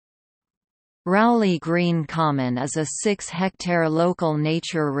Rowley Green Common is a 6-hectare local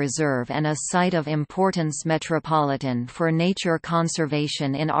nature reserve and a Site of Importance Metropolitan for nature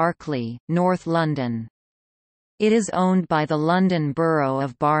conservation in Arkley, North London. It is owned by the London Borough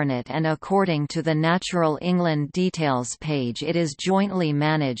of Barnet and according to the Natural England Details page it is jointly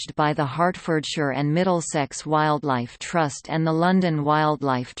managed by the Hertfordshire and Middlesex Wildlife Trust and the London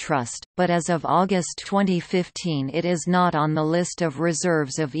Wildlife Trust, but as of August 2015 it is not on the list of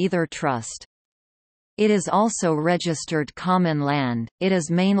reserves of either trust. It is also registered common land. It is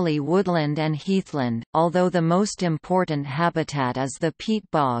mainly woodland and heathland, although the most important habitat is the peat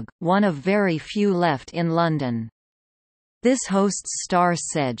bog, one of very few left in London. This hosts star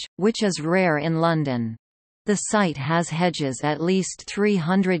sedge, which is rare in London. The site has hedges at least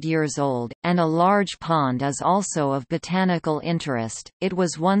 300 years old, and a large pond is also of botanical interest. It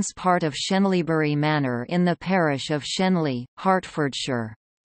was once part of Shenleybury Manor in the parish of Shenley, Hertfordshire.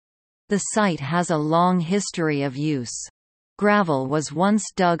 The site has a long history of use. Gravel was once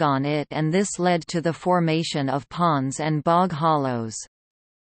dug on it and this led to the formation of ponds and bog hollows.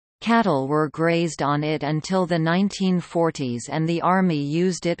 Cattle were grazed on it until the 1940s and the army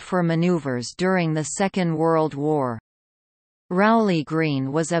used it for manoeuvres during the Second World War. Rowley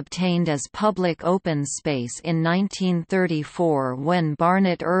Green was obtained as public open space in 1934 when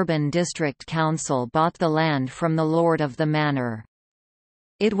Barnet Urban District Council bought the land from the Lord of the Manor.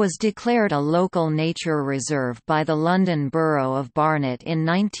 It was declared a local nature reserve by the London Borough of Barnet in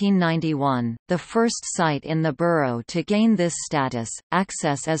 1991, the first site in the borough to gain this status.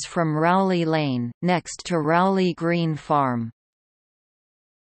 Access is from Rowley Lane, next to Rowley Green Farm.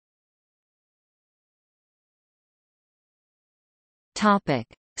 Topic: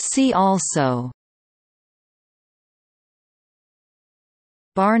 See also: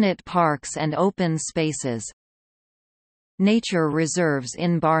 Barnet Parks and Open Spaces, Nature reserves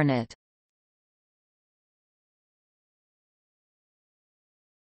in Barnet.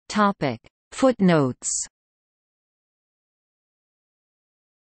 Topic: Footnotes.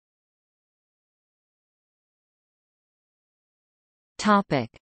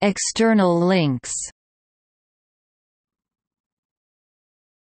 Topic: External links.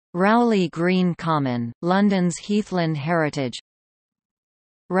 Rowley Green Common, London's heathland heritage.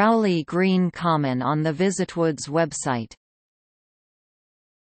 Rowley Green Common on the Visitwoods website.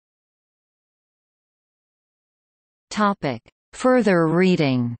 Topic: Further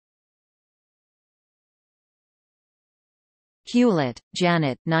reading. Hewlett,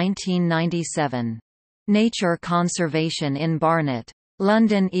 Janet 1997. Nature Conservation in Barnet.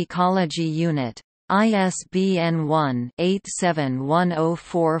 London Ecology Unit. ISBN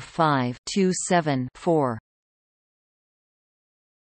 1-871045-27-4.